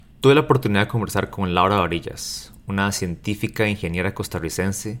Tuve la oportunidad de conversar con Laura Varillas, una científica e ingeniera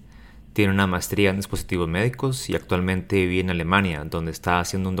costarricense. Tiene una maestría en dispositivos médicos y actualmente vive en Alemania, donde está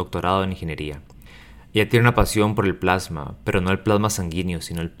haciendo un doctorado en ingeniería. Ella tiene una pasión por el plasma, pero no el plasma sanguíneo,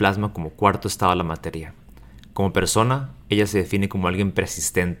 sino el plasma como cuarto estado de la materia. Como persona, ella se define como alguien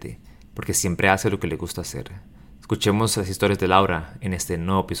persistente, porque siempre hace lo que le gusta hacer. Escuchemos las historias de Laura en este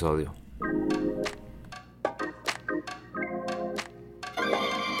nuevo episodio.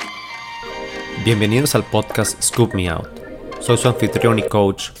 Bienvenidos al podcast Scoop Me Out. Soy su anfitrión y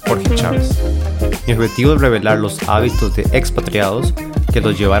coach, Jorge Chávez. Mi objetivo es revelar los hábitos de expatriados que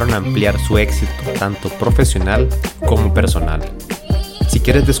los llevaron a ampliar su éxito tanto profesional como personal. Si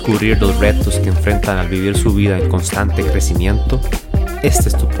quieres descubrir los retos que enfrentan al vivir su vida en constante crecimiento, este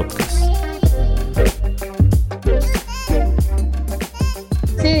es tu podcast.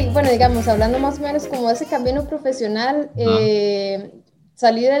 Sí, bueno, digamos, hablando más o menos como de ese camino profesional,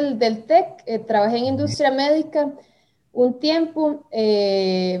 salí del TEC, trabajé en industria médica un tiempo,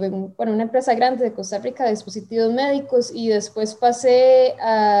 bueno, una empresa grande de Costa Rica de dispositivos médicos, y después pasé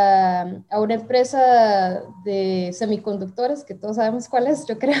a una empresa de semiconductores, que todos sabemos cuál es,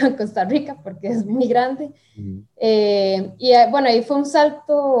 yo creo, en Costa Rica, porque es muy grande. Bueno, ahí fue un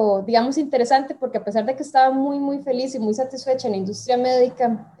salto, digamos, interesante, porque a pesar de que estaba muy, muy feliz y muy satisfecha en la industria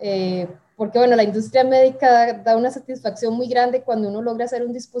médica, porque bueno, la industria médica da una satisfacción muy grande cuando uno logra hacer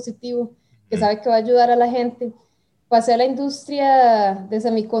un dispositivo que sabe que va a ayudar a la gente. Pasé a la industria de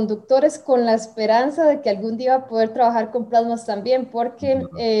semiconductores con la esperanza de que algún día va a poder trabajar con plasmas también,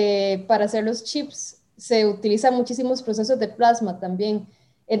 porque para hacer los chips se utilizan muchísimos procesos de plasma también.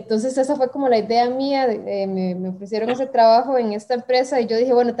 Entonces esa fue como la idea mía, me ofrecieron ese trabajo en esta empresa y yo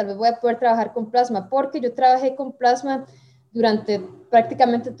dije, bueno, tal vez voy a poder trabajar con plasma, porque yo trabajé con plasma durante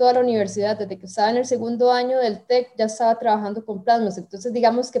prácticamente toda la universidad. Desde que estaba en el segundo año del TEC ya estaba trabajando con plasmas. Entonces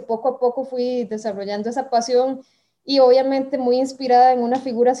digamos que poco a poco fui desarrollando esa pasión, y obviamente muy inspirada en una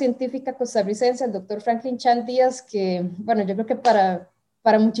figura científica costarricense, el doctor Franklin Chan Díaz, que bueno, yo creo que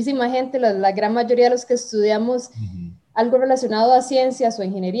para muchísima gente, la gran mayoría de los que estudiamos algo relacionado a ciencias o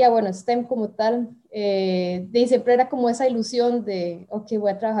ingeniería, bueno, STEM como tal, siempre era como esa ilusión de, ok,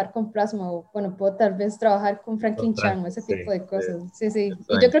 voy a trabajar con plasma, o bueno, puedo tal vez trabajar con Franklin Chan, o ese tipo de cosas. Sí, sí.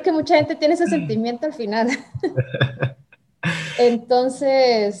 Y yo creo que mucha gente tiene ese sentimiento al final.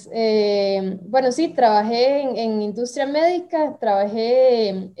 Entonces, bueno, sí, trabajé en industria médica, trabajé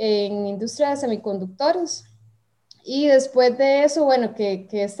en industria de semiconductores, y después de eso, bueno, que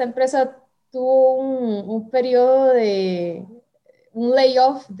esta empresa tuvo un periodo de un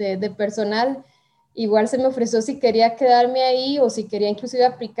layoff de personal. Igual se me ofreció si quería quedarme ahí o si quería inclusive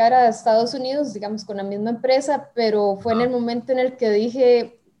aplicar a Estados Unidos, digamos, con la misma empresa, pero fue en el momento en el que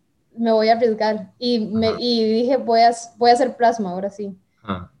dije, me voy a arriesgar, y dije, voy a hacer plasma, ahora sí.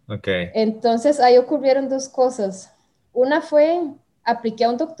 Okay. Entonces ahí ocurrieron dos cosas. Una fue, apliqué a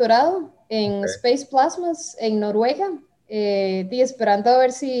un doctorado en Space Plasmas en Noruega, esperando a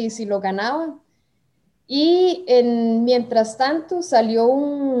ver si lo ganaba. Y mientras tanto salió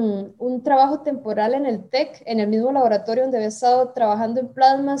un trabajo temporal en el TEC, en el mismo laboratorio donde había estado trabajando en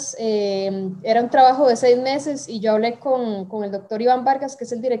plasmas. Era un trabajo de 6 meses, y yo hablé con el doctor Iván Vargas, que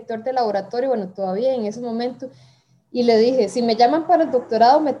es el director del laboratorio, bueno, todavía en ese momento, y le dije, si me llaman para el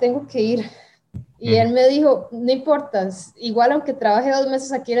doctorado me tengo que ir. Y él me dijo, no importa, igual aunque trabaje 2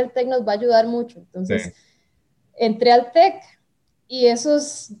 meses aquí en el TEC nos va a ayudar mucho. Entonces entré al TEC, y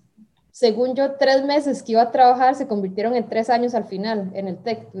esos, según yo, 3 meses que iba a trabajar se convirtieron en 3 años al final en el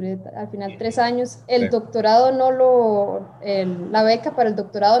TEC. Duré al final 3 años. El doctorado la beca para el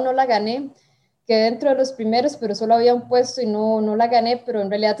doctorado no la gané. Quedé dentro de los primeros, pero solo había un puesto y no la gané, pero en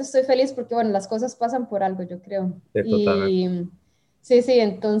realidad estoy feliz porque, bueno, las cosas pasan por algo, yo creo. Sí, totalmente. Y sí, sí,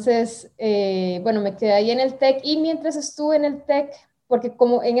 entonces, bueno, me quedé ahí en el TEC, y mientras estuve en el TEC, porque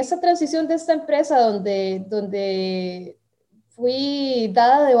como en esta transición de esta empresa donde fui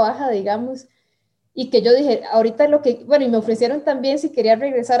dada de baja, digamos, y que yo dije, ahorita bueno, y me ofrecieron también si quería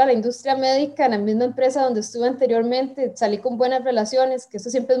regresar a la industria médica en la misma empresa donde estuve anteriormente. Salí con buenas relaciones, que eso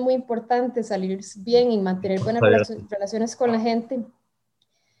siempre es muy importante, salir bien y mantener buenas relaciones con la gente.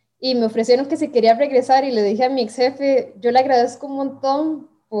 Y me ofrecieron que si quería regresar, y le dije a mi ex jefe, yo le agradezco un montón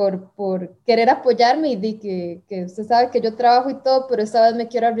por querer apoyarme, y di que usted sabe que yo trabajo y todo, pero esta vez me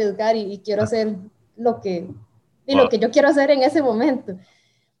quiero arriesgar, y quiero hacer lo que yo quiero hacer en ese momento.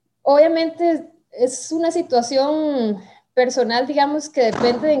 Obviamente es una situación personal, digamos, que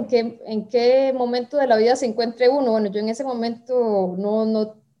depende de en qué momento de la vida se encuentre uno. Bueno, yo en ese momento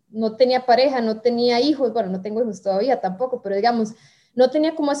no tenía pareja, no tenía hijos, bueno, no tengo hijos todavía tampoco, pero digamos, no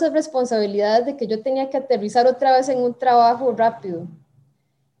tenía como esas responsabilidades de que yo tenía que aterrizar otra vez en un trabajo rápido.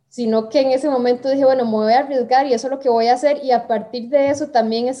 sino que en ese momento dije, bueno, me voy a arriesgar y eso es lo que voy a hacer, y a partir de eso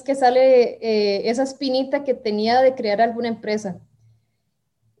también es que sale esa espinita que tenía de crear alguna empresa.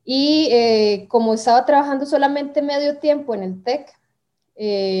 Y como estaba trabajando solamente medio tiempo en el TEC,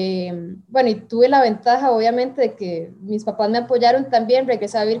 bueno, y tuve la ventaja, obviamente, de que mis papás me apoyaron también,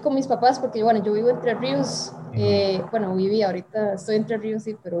 regresé a vivir con mis papás, porque, bueno, yo vivo en Entre Ríos, bueno, vivía, ahorita estoy en Entre Ríos,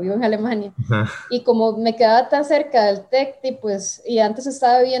 sí, pero vivo en Alemania, Ajá. y como me quedaba tan cerca del TEC, y pues, y antes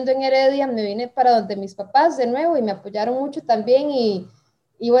estaba viviendo en Heredia, me vine para donde mis papás de nuevo, y me apoyaron mucho también, y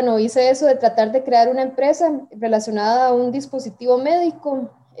bueno, hice eso de tratar de crear una empresa relacionada a un dispositivo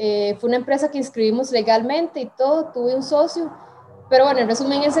médico. Fue una empresa que inscribimos legalmente y todo, tuve un socio, pero bueno, en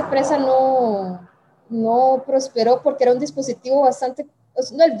resumen, esa empresa no prosperó porque era un dispositivo bastante,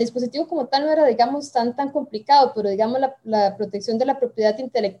 no, el dispositivo como tal no era, digamos, tan complicado, pero digamos la protección de la propiedad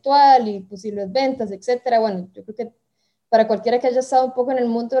intelectual y posibles ventas, etcétera. Bueno, yo creo que para cualquiera que haya estado un poco en el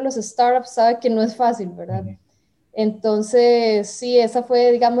mundo de los startups sabe que no es fácil, ¿verdad? Entonces, sí, esa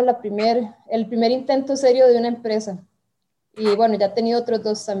fue, digamos, el primer intento serio de una empresa. Y bueno, ya he tenido otros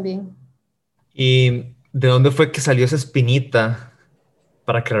dos también. ¿Y de dónde fue que salió esa espinita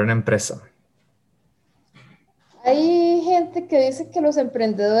para crear una empresa? Hay gente que dice que los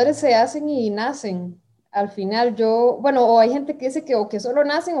emprendedores se hacen y nacen. Al final yo, bueno, o hay gente que dice que o que solo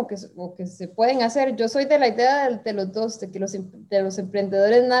nacen o que se pueden hacer. Yo soy de la idea de los dos, de que de los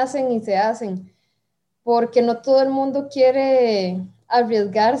emprendedores nacen y se hacen, porque no todo el mundo quiere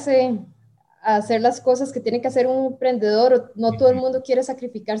arriesgarse a hacer las cosas que tiene que hacer un emprendedor, o no todo el Ujú. mundo quiere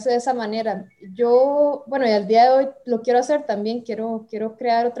sacrificarse de esa manera. Yo, bueno, y al día de hoy lo quiero hacer también, quiero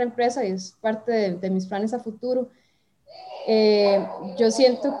crear otra empresa y es parte de mis planes a futuro. Eh, yo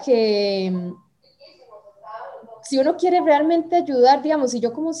siento que si uno quiere realmente ayudar, digamos, si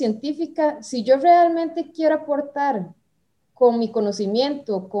yo como científica, si yo realmente quiero aportar con mi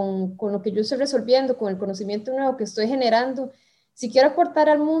conocimiento, con lo que yo estoy resolviendo, con el conocimiento nuevo que estoy generando, si quiero aportar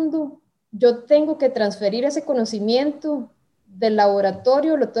al mundo, yo tengo que transferir ese conocimiento del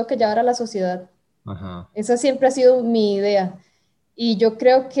laboratorio, lo tengo que llevar a la sociedad. Ajá. Esa siempre ha sido mi idea. Y yo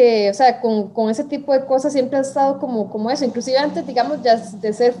creo que, o sea, con ese tipo de cosas siempre ha estado como eso, inclusive antes, digamos, ya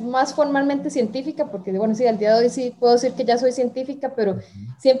de ser más formalmente científica, porque bueno, sí, al día de hoy sí puedo decir que ya soy científica, pero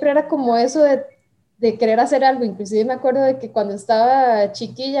siempre era como eso de querer hacer algo. Inclusive me acuerdo de que cuando estaba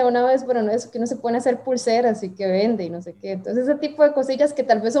chiquilla una vez, bueno, no, eso que uno se pone a hacer pulseras y que vende y no sé qué. Entonces ese tipo de cosillas que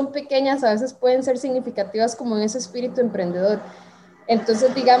tal vez son pequeñas, a veces pueden ser significativas como en ese espíritu emprendedor.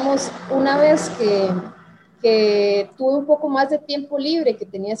 Entonces, digamos, una vez que tuve un poco más de tiempo libre, que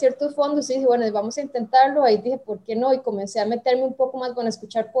tenía ciertos fondos, y dije, bueno, vamos a intentarlo. Ahí dije, ¿por qué no? Y comencé a meterme un poco más, bueno, a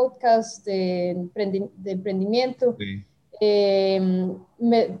escuchar podcasts de emprendimiento. Sí.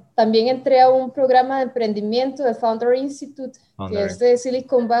 También entré a un programa de emprendimiento del Founder Institute, que es Founder. de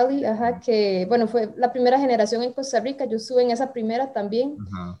Silicon Valley, ajá, que, bueno, fue la primera generación en Costa Rica. Yo estuve en esa primera también.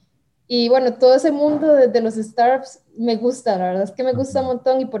 Ajá. Y bueno, todo ese mundo de los startups me gusta, la verdad es que me gusta un Ujú.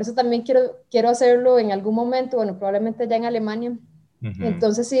 montón y por eso también quiero hacerlo en algún momento, bueno, probablemente allá en Alemania. Ujú.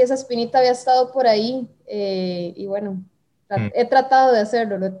 Entonces sí, esa espinita había estado por ahí, y bueno, Mm. he tratado de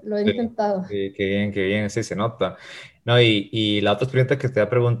hacerlo, lo he Sí, intentado. sí, qué bien, sí, se nota. No, y la otra pregunta que te iba a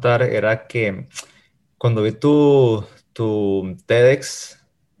preguntar era que cuando vi tu TEDx,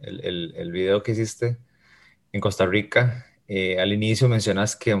 el video que hiciste en Costa Rica, al inicio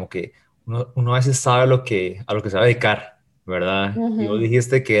mencionas que como que uno a veces sabe a lo que se va a dedicar, ¿verdad? Y vos Ujú.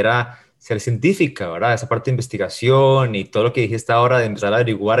 dijiste que era ser científica, ¿verdad? Esa parte de investigación y todo lo que dijiste ahora de empezar a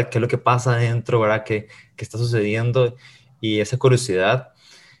averiguar qué es lo que pasa adentro, ¿verdad? Qué está sucediendo y esa curiosidad.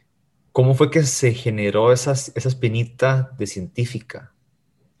 ¿Cómo fue que se generó esa espinita de científica?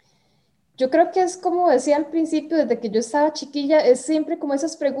 Yo creo que es como decía al principio, desde que yo estaba chiquilla, es siempre como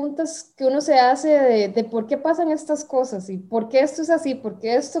esas preguntas que uno se hace de por qué pasan estas cosas y por qué esto es así, por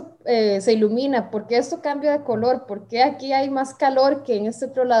qué esto se ilumina, por qué esto cambia de color, por qué aquí hay más calor que en este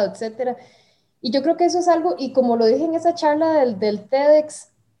otro lado, etcétera. Y yo creo que eso es algo, y como lo dije en esa charla del TEDx,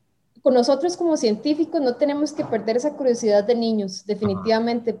 con nosotros como científicos no tenemos que perder esa curiosidad de niños, Ajá.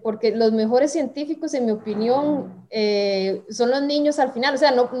 definitivamente, porque los mejores científicos, en mi opinión, son los niños al final, o sea,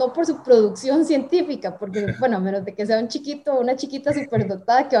 no por su producción científica, porque, bueno, a menos de que sea un chiquito o una chiquita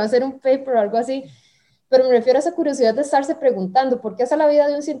superdotada que va a hacer un paper o algo así, pero me refiero a esa curiosidad de estarse preguntando, ¿por qué es la vida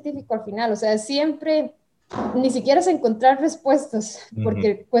de un científico al final? O sea, siempre ni siquiera es encontrar respuestas, Ujú.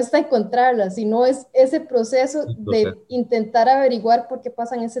 porque cuesta encontrarlas, sino es ese proceso Entonces, de intentar averiguar por qué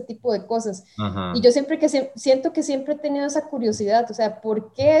pasan ese tipo de cosas. Y ajá. yo siento que siempre he tenido esa curiosidad, o sea,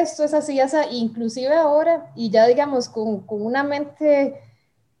 ¿por qué esto es así? Esa, inclusive ahora, y ya digamos, con una mente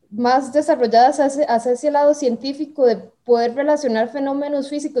más desarrollada hacia ese lado científico, de poder relacionar fenómenos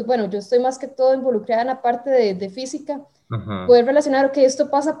físicos. Bueno, yo estoy más que todo involucrada en la parte de física, poder relacionar, ok, esto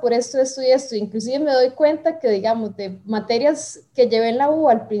pasa por esto, esto y esto. Inclusive me doy cuenta que, digamos, de materias que llevé en la U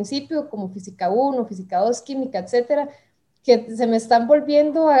al principio, como física 1, física 2, química, etcétera, que se me están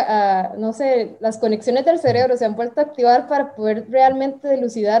volviendo no sé, las conexiones del cerebro se han vuelto a activar para poder realmente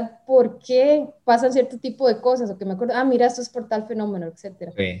dilucidar por qué pasan cierto tipo de cosas, o que me acuerdo, mira, esto es por tal fenómeno,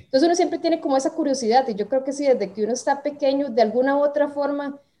 etcétera. Sí. Entonces uno siempre tiene como esa curiosidad, y yo creo que sí, desde que uno está pequeño, de alguna u otra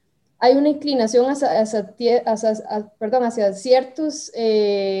forma, hay una inclinación hacia ciertas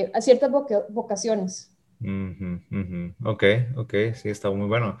vocaciones. Ok, ok, sí, está muy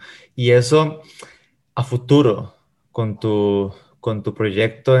bueno. Y eso a futuro, con tu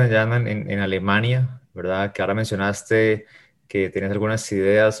proyecto ya en Alemania, ¿verdad? Que ahora mencionaste que tienes algunas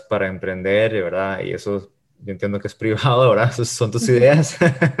ideas para emprender, ¿verdad? Y eso yo entiendo que es privado, ¿verdad? Esas son tus ideas.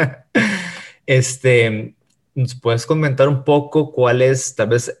 ¿Nos puedes comentar un poco cuál es, tal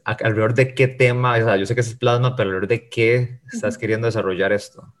vez, alrededor de qué tema? O sea, yo sé que es plasma, pero alrededor de qué estás queriendo desarrollar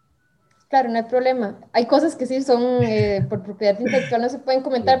esto. Claro, no hay problema. Hay cosas que sí son por propiedad intelectual, no se pueden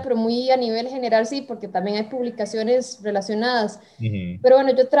comentar, Sí. pero muy a nivel general sí, porque también hay publicaciones relacionadas. Ujú. Pero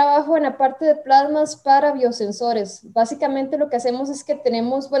bueno, yo trabajo en la parte de plasmas para biosensores. Básicamente lo que hacemos es que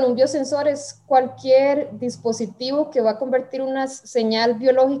tenemos, bueno, un biosensor es cualquier dispositivo que va a convertir una señal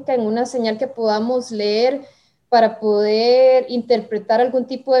biológica en una señal que podamos leer para poder interpretar algún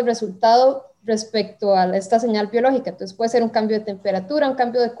tipo de resultado respecto a esta señal biológica. Entonces puede ser un cambio de temperatura, un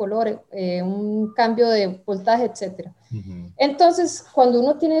cambio de color, un cambio de voltaje, etcétera. Ujú. Entonces, cuando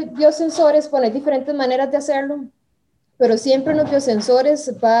uno tiene biosensores, bueno, hay diferentes maneras de hacerlo, pero siempre en los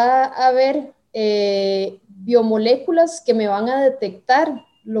biosensores va a haber biomoléculas que me van a detectar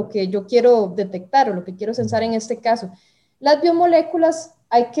lo que yo quiero detectar o lo que quiero sensar en este caso. Las biomoléculas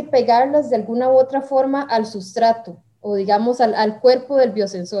hay que pegarlas de alguna u otra forma al sustrato o digamos al cuerpo del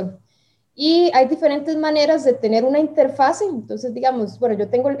biosensor. Y hay diferentes maneras de tener una interfase. Entonces, digamos, bueno, yo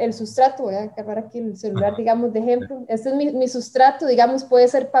tengo el sustrato, voy a agarrar aquí el celular, Ajá. digamos, de ejemplo. Este es mi sustrato, digamos, puede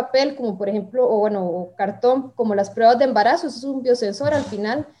ser papel, como por ejemplo, o bueno, o cartón, como las pruebas de embarazo, eso es un biosensor al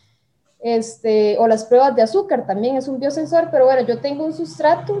final. O las pruebas de azúcar también es un biosensor, pero bueno, yo tengo un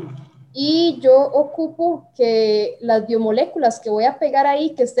sustrato y yo ocupo que las biomoléculas que voy a pegar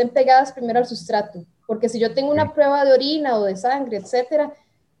ahí, que estén pegadas primero al sustrato, porque si yo tengo Sí. una prueba de orina o de sangre, etcétera,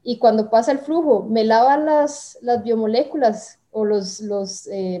 y cuando pasa el flujo me lavan las biomoléculas o bueno,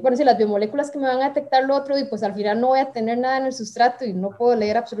 sí, las biomoléculas que me van a detectar lo otro, y pues al final no voy a tener nada en el sustrato y no puedo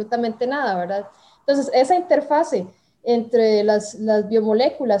leer absolutamente nada, ¿verdad? Entonces, esa interfase entre las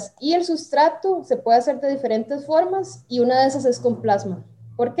biomoléculas y el sustrato se puede hacer de diferentes formas y una de esas es con plasma.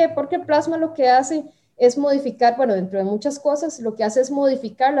 ¿Por qué? Porque el plasma lo que hace es modificar, bueno, dentro de muchas cosas, lo que hace es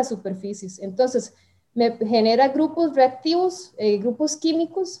modificar las superficies. Entonces, me genera grupos reactivos, grupos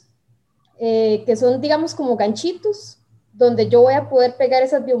químicos, que son, digamos, como ganchitos, donde yo voy a poder pegar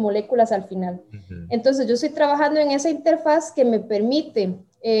esas biomoléculas al final. Ujú. Entonces, yo estoy trabajando en esa interfaz que me permite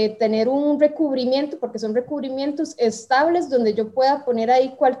tener un recubrimiento, porque son recubrimientos estables, donde yo pueda poner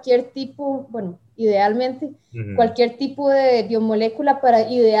ahí cualquier tipo, bueno, idealmente, Ujú. cualquier tipo de biomolécula para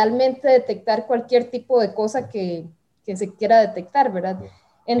idealmente detectar cualquier tipo de cosa que se quiera detectar, ¿verdad? Sí. Sí.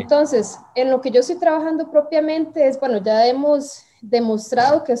 Entonces, en lo que yo estoy trabajando propiamente es, bueno, ya hemos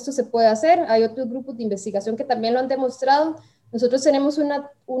demostrado que esto se puede hacer, hay otros grupos de investigación que también lo han demostrado. Nosotros tenemos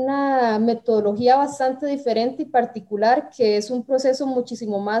una metodología bastante diferente y particular, que es un proceso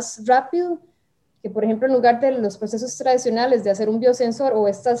muchísimo más rápido, que por ejemplo en lugar de los procesos tradicionales de hacer un biosensor o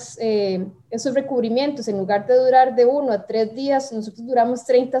estos recubrimientos, en lugar de durar de 1 a 3 días, nosotros duramos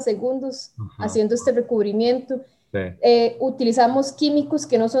 30 segundos Ajá. haciendo este recubrimiento. Sí. Utilizamos químicos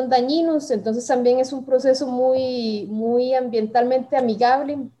que no son dañinos, entonces también es un proceso muy, muy ambientalmente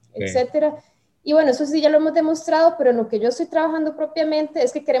amigable, Sí. etcétera. Y bueno, eso sí ya lo hemos demostrado, pero en lo que yo estoy trabajando propiamente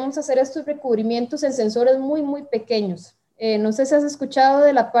es que queremos hacer estos recubrimientos en sensores muy, muy pequeños. No sé si has escuchado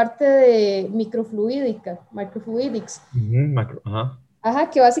de la parte de microfluídica, microfluidics. Ujú. Macro. Ajá. Ajá,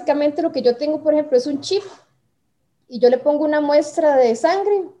 que básicamente lo que yo tengo, por ejemplo, es un chip y yo le pongo una muestra de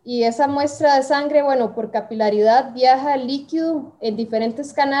sangre y esa muestra de sangre, bueno, por capilaridad viaja el líquido en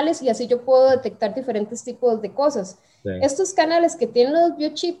diferentes canales y así yo puedo detectar diferentes tipos de cosas. Sí. Estos canales que tienen los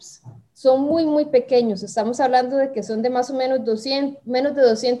biochips son muy, muy pequeños. Estamos hablando de que son de más o menos 200, menos de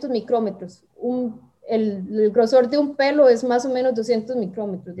 200 micrómetros. El grosor de un pelo es más o menos 200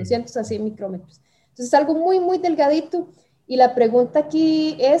 micrómetros, Ujú. 200 a 100 micrómetros. Entonces es algo muy, muy delgadito Y la pregunta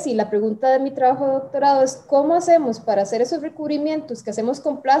aquí es, y la pregunta de mi trabajo de doctorado es, ¿cómo hacemos para hacer esos recubrimientos que hacemos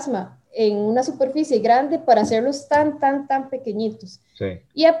con plasma en una superficie grande para hacerlos tan pequeñitos? Sí.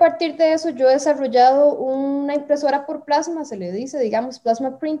 Y a partir de eso yo he desarrollado una impresora por plasma, se le dice, digamos,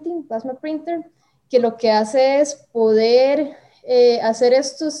 plasma printing, plasma printer, que lo que hace es poder hacer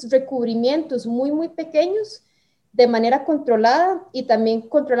estos recubrimientos muy pequeños de manera controlada y también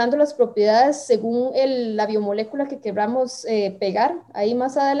controlando las propiedades según la biomolécula que queramos pegar ahí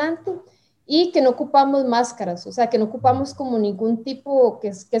más adelante, y que no ocupamos máscaras, o sea, que no ocupamos como ningún tipo,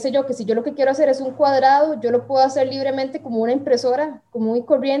 qué sé yo, que si yo lo que quiero hacer es un cuadrado, yo lo puedo hacer libremente como una impresora común y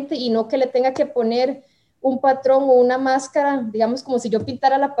corriente, y no que le tenga que poner un patrón o una máscara, digamos como si yo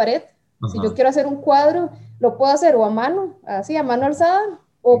pintara la pared. Si yo quiero hacer un cuadro, lo puedo hacer o a mano, así, a mano alzada,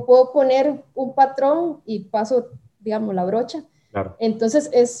 o puedo poner un patrón y paso, digamos, la brocha. Claro. Entonces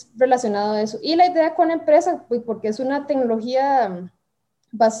es relacionado a eso. Y la idea con la empresa, pues porque es una tecnología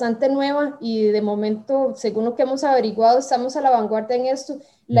bastante nueva y de momento, según lo que hemos averiguado, estamos a la vanguardia en esto.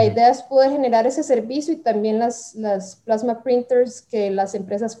 La idea es poder generar ese servicio y también las plasma printers que las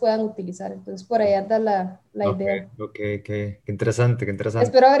empresas puedan utilizar. Entonces, por ahí anda la idea. Qué interesante, qué interesante.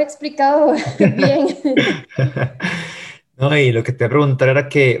 Espero haber explicado bien. No, y lo que te iba a preguntar era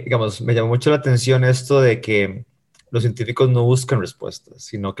que, digamos, me llamó mucho la atención esto de que los científicos no buscan respuestas,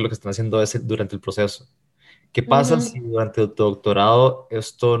 sino que lo que están haciendo es durante el proceso. ¿Qué pasa si durante tu doctorado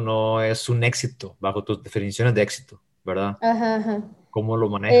esto no es un éxito, bajo tus definiciones de éxito, ¿verdad? Ajá. ¿Cómo lo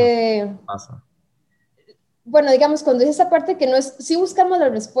manejan? ¿Qué Eh, pasa? bueno, digamos, cuando dice esa parte que no es, sí buscamos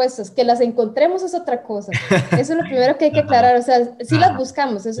las respuestas, que las encontremos es otra cosa. Eso es lo primero que hay que Ajá, aclarar. O sea, sí las ajá.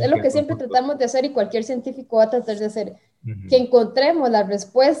 buscamos, es lo que Entiendo, siempre tratamos de hacer y cualquier científico va a tratar de hacer. Que Ujú, encontremos la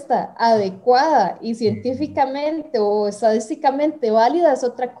respuesta adecuada y ujú, científicamente o estadísticamente válida es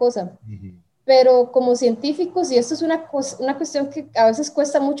otra cosa. ujú. Pero como científicos, y esto es una cuestión que a veces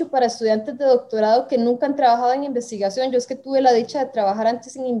cuesta mucho para estudiantes de doctorado que nunca han trabajado en investigación, yo es que tuve la dicha de trabajar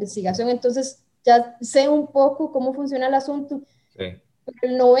antes en investigación, entonces ya sé un poco cómo funciona el asunto. Sí. Pero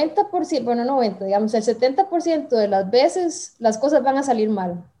el 90%, bueno, 90, digamos, el 70% de las veces las cosas van a salir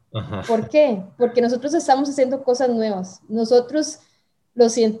mal. Ajá. ¿Por qué? Porque nosotros estamos haciendo cosas nuevas. Nosotros,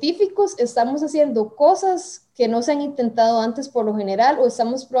 los científicos, estamos haciendo cosas que no se han intentado antes por lo general, o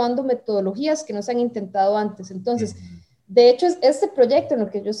estamos probando metodologías que no se han intentado antes. Entonces, Ujú. de hecho, este proyecto en el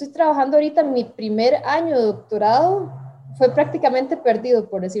que yo estoy trabajando ahorita, mi primer año de doctorado, fue prácticamente perdido,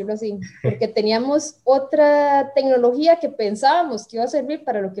 por decirlo así, porque teníamos otra tecnología que pensábamos que iba a servir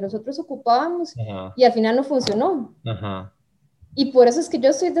para lo que nosotros ocupábamos Ajá, y al final no funcionó. ajá, Y por eso es que yo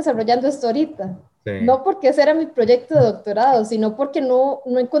estoy desarrollando esto ahorita. sí. No porque ese era mi proyecto de doctorado, sino porque no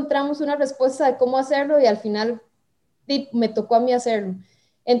encontramos una respuesta de cómo hacerlo y al final me tocó a mí hacerlo.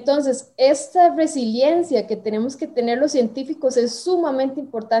 Entonces, esta resiliencia que tenemos que tener los científicos es sumamente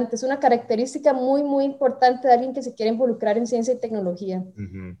importante, es una característica muy importante de alguien que se quiere involucrar en ciencia y tecnología.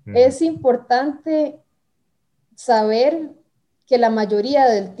 Ujú, ujú. Es importante saber que la mayoría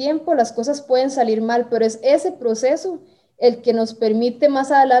del tiempo las cosas pueden salir mal, pero es ese proceso el que nos permite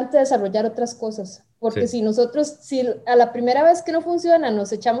más adelante desarrollar otras cosas. Porque Sí. si nosotros, si a la primera vez que no funciona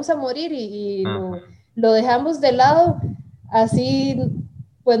nos echamos a morir y Ajá. lo dejamos de lado, así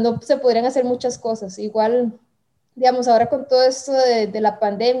pues no se podrían hacer muchas cosas. Igual, digamos, ahora con todo esto de la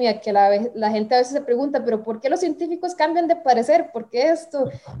pandemia, que la gente a veces se pregunta, pero ¿por qué los científicos cambian de parecer? ¿Por qué esto?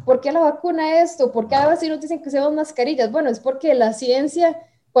 ¿Por qué la vacuna esto? ¿Por qué ahora sí nos dicen que usemos mascarillas? Bueno, es porque la ciencia,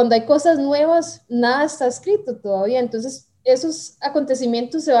 cuando hay cosas nuevas, nada está escrito todavía. Entonces, esos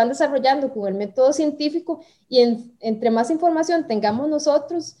acontecimientos se van desarrollando con el método científico y entre más información tengamos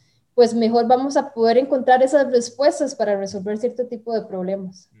nosotros, pues mejor vamos a poder encontrar esas respuestas para resolver cierto tipo de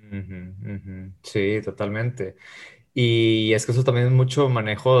problemas. Ujú, ujú. Sí, totalmente. Y es que eso también es mucho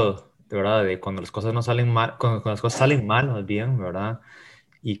manejo, de verdad, de cuando las cosas no salen mal, cuando las cosas salen mal, más bien, ¿verdad?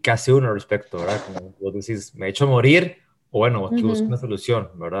 Y casi uno al respecto, ¿verdad? Como vos decís, me he hecho morir, o bueno, aquí busco una Ujú.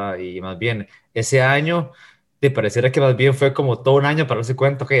 solución, ¿verdad? Y más bien, ese año, te pareciera que más bien fue como todo un año para darse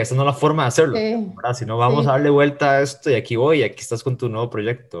cuenta, que esa no es la forma de hacerlo, Sí, ¿verdad? Si no, vamos a sí. darle vuelta a esto y aquí voy, y aquí estás con tu nuevo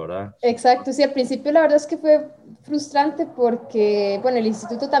proyecto, ¿verdad? Exacto, sí, al principio la verdad es que fue frustrante porque, bueno, el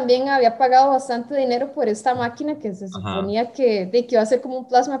instituto también había pagado bastante dinero por esta máquina que se Ajá. suponía que iba a ser como un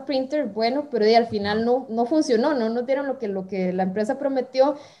plasma printer, bueno, pero al final no funcionó, no nos dieron lo que la empresa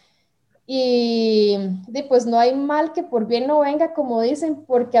prometió y pues no hay mal que por bien no venga, como dicen,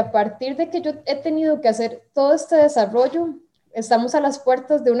 porque a partir de que yo he tenido que hacer todo este desarrollo, estamos a las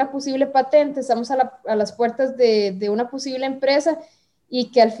puertas de una posible patente, estamos a las puertas de una posible empresa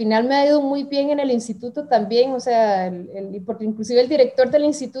y que al final me ha ido muy bien en el instituto también, o sea, porque inclusive el director del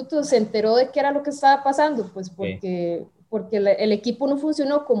instituto se enteró de qué era lo que estaba pasando, pues Sí. porque porque el equipo no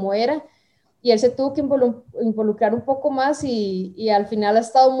funcionó como era y él se tuvo que involucrar un poco más y al final ha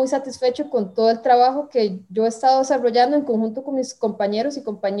estado muy satisfecho con todo el trabajo que yo he estado desarrollando en conjunto con mis compañeros y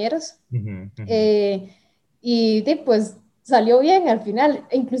compañeras. Ujú, ujú, Pues salió bien al final.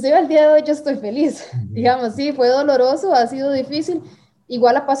 Inclusive al día de hoy yo estoy feliz. ujú. Digamos, sí, fue doloroso, ha sido difícil.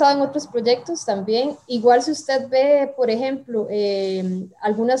 Igual ha pasado en otros proyectos también. Igual si usted ve, por ejemplo,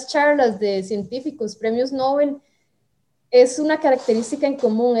 algunas charlas de científicos, premios Nobel, es una característica en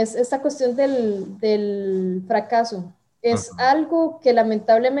común, es esta cuestión del fracaso. Es Ajá. algo que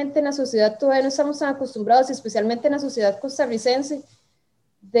lamentablemente en la sociedad todavía no estamos tan acostumbrados, especialmente en la sociedad costarricense,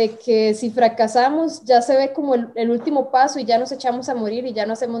 de que si fracasamos ya se ve como el último paso y ya nos echamos a morir y ya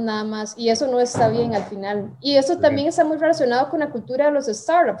no hacemos nada más. Y eso no está bien al final. Y eso también está muy relacionado con la cultura de los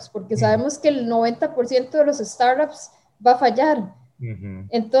startups, porque Ujú, sabemos que el 90% de los startups va a fallar. ujú,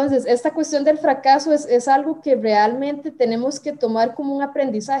 Entonces, esta cuestión del fracaso es algo que realmente tenemos que tomar como un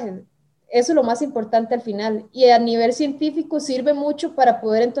aprendizaje. Eso es lo más importante al final. Y a nivel científico sirve mucho para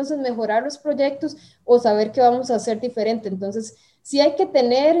poder entonces mejorar los proyectos o saber qué vamos a hacer diferente. Entonces, sí hay que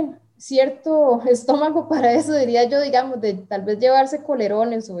tener cierto estómago para eso, diría yo, digamos, de tal vez llevarse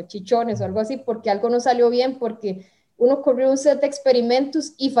colerones o chichones o algo así, porque algo no salió bien, porque uno corrió un set de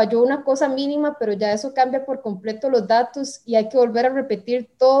experimentos y falló una cosa mínima, pero ya eso cambia por completo los datos y hay que volver a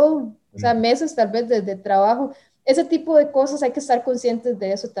repetir todo, o sea, ujú. meses tal vez desde trabajo. Ese tipo de cosas hay que estar conscientes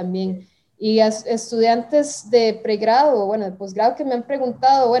de eso también. Y a estudiantes de pregrado, bueno, de posgrado que me han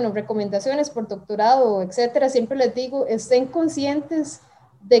preguntado, bueno, recomendaciones por doctorado, etcétera, siempre les digo, estén conscientes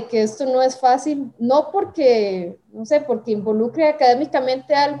de que esto no es fácil, no porque, no sé, porque involucre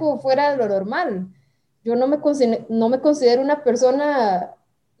académicamente algo fuera de lo normal. Yo no me considero una persona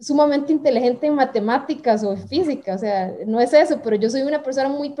sumamente inteligente en matemáticas o física, o sea, no es eso, pero yo soy una persona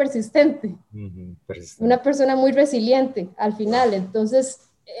muy persistente, Ujú, una persistente. persona muy resiliente al final. Entonces,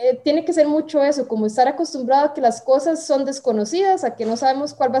 tiene que ser mucho eso, como estar acostumbrado a que las cosas son desconocidas, a que no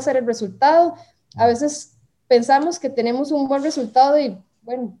sabemos cuál va a ser el resultado. A veces pensamos que tenemos un buen resultado y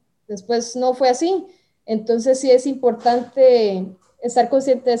bueno, después no fue así. Entonces, sí es importante estar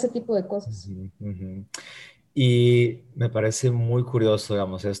consciente de ese tipo de cosas. Ujú, ujú. Y me parece muy curioso,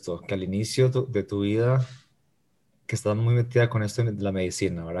 digamos, esto, que al inicio de tu vida, que estás muy metida con esto de la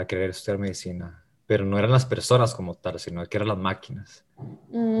medicina, ¿verdad? Querer estudiar medicina, pero no eran las personas como tal, sino que eran las máquinas.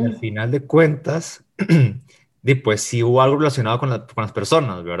 Y al Mm, final de cuentas, pues sí hubo algo relacionado con las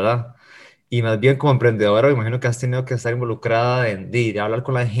personas, ¿verdad? Y más bien como emprendedora, me imagino que has tenido que estar involucrada de hablar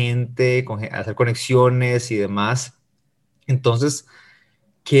con la gente, hacer conexiones y demás. Entonces,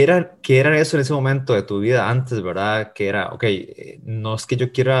 qué era eso en ese momento de tu vida antes, verdad? Que era, ok, no es que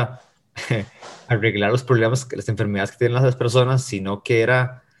yo quiera arreglar los problemas, las enfermedades que tienen las personas, sino que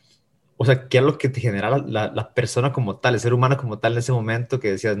era, o sea, qué es lo que te genera la persona como tal, el ser humano como tal en ese momento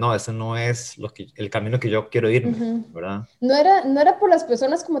que decías, no, eso no es el camino que yo quiero irme, ujú. ¿verdad? No era por las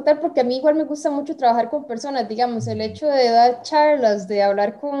personas como tal, porque a mí igual me gusta mucho trabajar con personas, digamos, el Ujú. hecho de dar charlas, de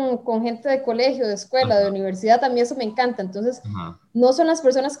hablar con gente de colegio, de escuela, de Ajá, universidad, a mí eso me encanta. Entonces, ajá, no son las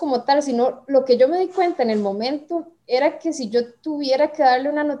personas como tal, sino lo que yo me di cuenta en el momento era que si yo tuviera que darle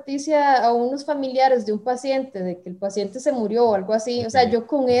una noticia a unos familiares de un paciente, de que el paciente se murió o algo así, o sea, ok, yo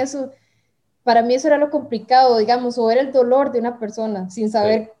con eso para mí eso era lo complicado, digamos, o ver el dolor de una persona sin sí,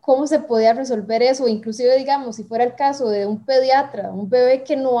 saber cómo se podía resolver eso, inclusive, digamos, si fuera el caso de un pediatra, un bebé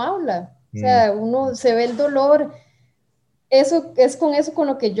que no habla, o mm, sea, uno se ve el dolor, eso es con eso con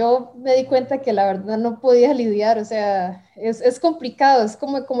lo que yo me di cuenta que la verdad no podía lidiar, o sea, es complicado, es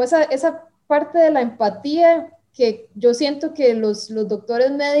como esa parte de la empatía que yo siento que los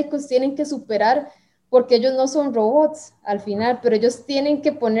doctores médicos tienen que superar porque ellos no son robots al final, pero ellos tienen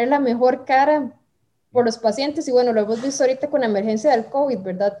que poner la mejor cara por los pacientes y bueno, lo hemos visto ahorita con la emergencia del COVID,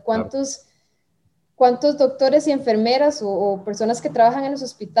 ¿verdad? claro. ¿Cuántos doctores y enfermeras o personas que trabajan en los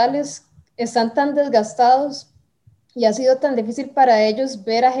hospitales están tan desgastados y ha sido tan difícil para ellos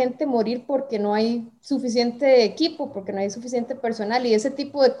ver a gente morir porque no hay suficiente equipo, porque no hay suficiente personal y ese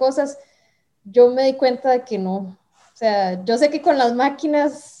tipo de cosas, yo me di cuenta de que no. O sea, yo sé que con las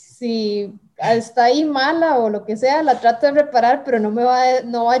máquinas, si está ahí mala o lo que sea, la trato de reparar, pero no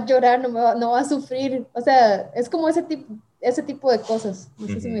va a llorar, no va a sufrir. O sea, es como ese tipo de cosas. No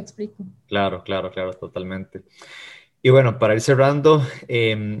sé si me Ujú, explico. claro, claro, claro, totalmente. Y bueno, para ir cerrando,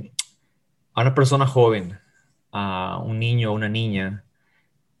 a una persona joven, a un niño o una niña,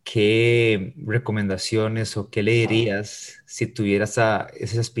 ¿qué recomendaciones o qué le dirías si tuvieras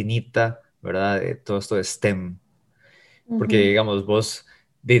esa espinita, ¿verdad? De todo esto de STEM. Porque, Ujú, digamos, vos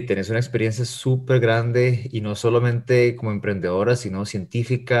Tenés una experiencia súper grande y no solamente como emprendedora, sino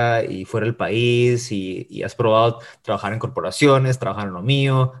científica y fuera del país y has probado trabajar en corporaciones, trabajar en lo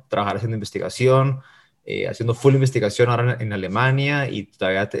mío, trabajar haciendo investigación, haciendo full investigación ahora en Alemania y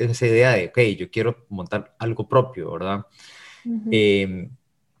todavía tienes esa idea de, ok, yo quiero montar algo propio, ¿verdad? Ujú. Eh,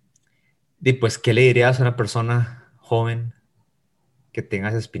 pues, ¿qué le dirías a una persona joven que tenga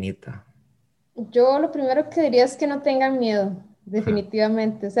esa espinita? Yo lo primero que diría es que no tengan miedo, Ajá,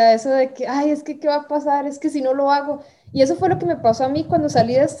 definitivamente. O sea, eso de que, ay, es que, ¿qué va a pasar? Es que si no lo hago. Y eso fue lo que me pasó a mí cuando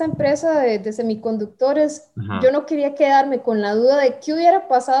salí de esta empresa de semiconductores. Yo ajá, no quería quedarme con la duda de qué hubiera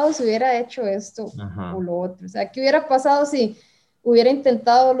pasado si hubiera hecho esto o ajá. lo otro. O sea, qué hubiera pasado si hubiera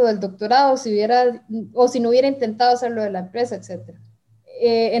intentado lo del doctorado, si hubiera, o si no hubiera intentado hacer lo de la empresa, etcétera.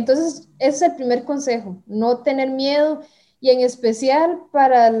 Entonces, ese es el primer consejo, no tener miedo y en especial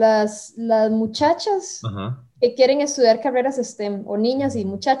para las muchachas Ajá. que quieren estudiar carreras STEM o niñas y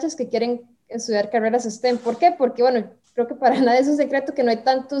muchachas que quieren estudiar carreras STEM. ¿Por qué? Porque, bueno, creo que para nadie es un secreto que no hay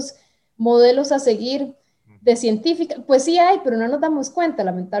tantos modelos a seguir de científica. Pues sí hay, pero no nos damos cuenta,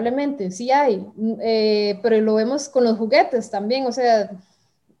 lamentablemente, sí hay. Pero lo vemos con los juguetes también, o sea,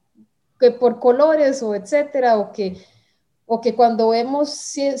 que por colores o etcétera, o que cuando vemos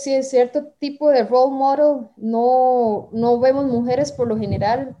cierto tipo de role model, no vemos mujeres por lo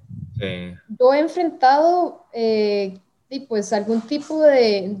general. Sí. Yo he enfrentado y pues algún tipo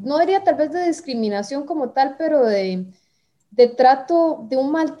de, no diría tal vez de discriminación como tal, pero de trato, de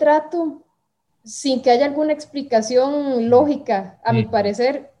un maltrato sin que haya alguna explicación lógica, a mi Ujú,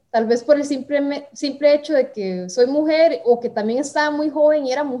 parecer, tal vez por el simple hecho de que soy mujer o que también estaba muy joven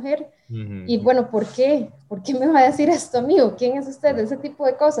y era mujer. Y ujú, bueno, ¿por qué? ¿Por qué me va a decir esto a mí? ¿O quién es usted? ujú. Ese tipo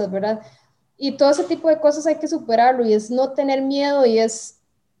de cosas, ¿verdad? Y todo ese tipo de cosas hay que superarlo y es no tener miedo y es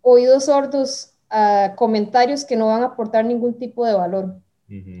oídos sordos a comentarios que no van a aportar ningún tipo de valor.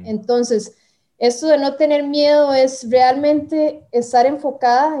 Ujú. Entonces, esto de no tener miedo es realmente estar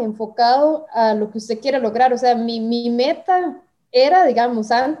enfocada, enfocado a lo que usted quiere lograr. O sea, mi meta era,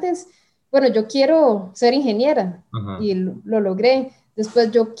 digamos, antes, bueno, yo quiero ser ingeniera Ajá. y lo logré.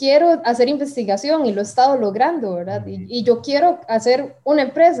 Después yo quiero hacer investigación y lo he estado logrando, ¿verdad? Ujú. Y yo quiero hacer una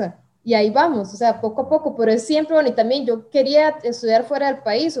empresa y ahí vamos, o sea, poco a poco, pero es siempre, bueno, y también yo quería estudiar fuera del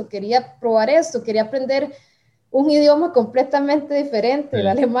país o quería probar esto, quería aprender un idioma completamente diferente, el Sí.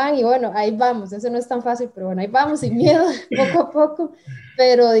 alemán, y bueno, ahí vamos, eso no es tan fácil, pero bueno, ahí vamos sin miedo, poco a poco,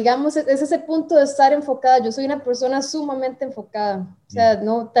 pero digamos, es ese punto de estar enfocada, yo soy una persona sumamente enfocada, o Ujú. sea,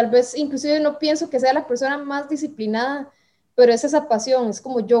 no, tal vez inclusive no pienso que sea la persona más disciplinada, pero es esa pasión, es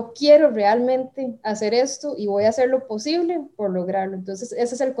como yo quiero realmente hacer esto y voy a hacer lo posible por lograrlo, entonces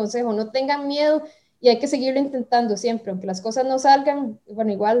ese es el consejo, no tengan miedo y hay que seguirlo intentando siempre, aunque las cosas no salgan,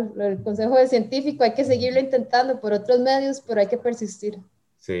 bueno, igual el consejo de científico, hay que seguirlo intentando por otros medios, pero hay que persistir.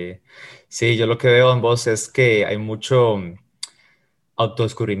 Sí, sí, yo lo que veo en vos es que hay mucho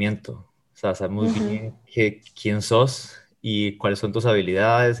autodescubrimiento. O sea, sabes muy Ujú, bien quién sos y cuáles son tus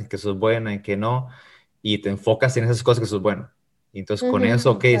habilidades, en qué sos buena, en qué no, y te enfocas en esas cosas que sos buena. Y entonces con ujú,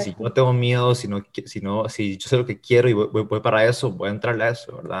 eso, ok, si yo exacto. no tengo miedo, si yo sé lo que quiero y voy para eso, voy a entrarle a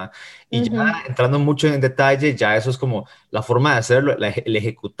eso, ¿verdad? Y ya Ujú, entrando mucho en detalle, ya eso es como la forma de hacerlo, el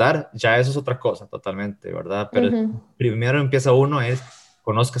ejecutar, ya eso es otra cosa totalmente, ¿verdad? Pero ujú, primero empieza uno es,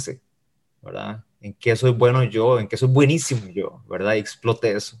 conózcase, ¿verdad? En qué soy bueno yo, en qué soy buenísimo yo, ¿verdad? Y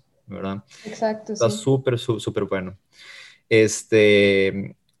explote eso, ¿verdad? exacto, Está sí. súper, súper bueno.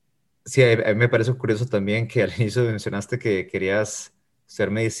 Este, sí, a mí me parece curioso también que al inicio mencionaste que querías hacer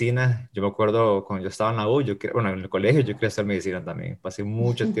medicina. Yo me acuerdo cuando yo estaba en la U, bueno, en el colegio yo quería hacer medicina también. Pasé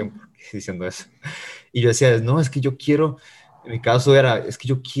mucho tiempo diciendo eso. Y yo decía, no, es que yo quiero, en mi caso era, es que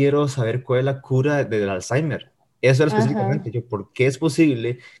yo quiero saber cuál es la cura del Alzheimer. Eso era Ajá. específicamente yo, ¿por qué es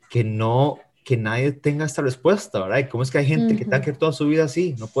posible que nadie tenga esta respuesta, ¿verdad? ¿Y cómo es que hay gente que está Ujú, que toda su vida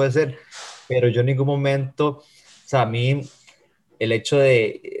así? No puede ser. Pero yo en ningún momento, o sea, a mí el hecho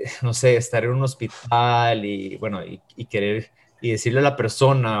de, no sé, estar en un hospital y, bueno, y querer, y decirle a la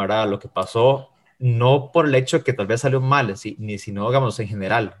persona, ¿verdad? Lo que pasó, no por el hecho de que tal vez salió mal, ni sino, digamos, en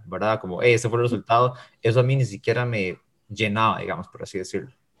general, ¿verdad? Como, hey, ese fue el resultado, eso a mí ni siquiera me llenaba, digamos, por así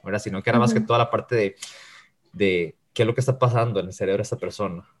decirlo, ¿verdad? Sino que era más que ujú, toda la parte de qué es lo que está pasando en el cerebro de esta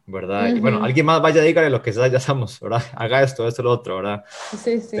persona, ¿verdad? Y bueno, ujú. alguien más vaya, dígale lo que sea, ya estamos, ¿verdad? Haga esto, lo otro, ¿verdad?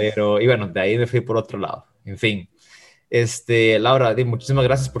 Sí, sí. Pero, y bueno, de ahí me fui por otro lado, en fin. Laura, muchísimas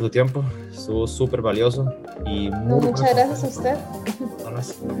gracias por tu tiempo. Estuvo súper valioso y No, muy buenos muchas gracias a consejos. usted.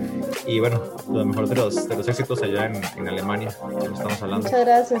 Personas. Y bueno, lo mejor de los éxitos allá en Alemania. Nos estamos hablando. Muchas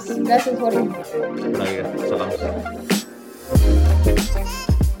gracias. Gracias, Jorge. Pura vida. Salamos.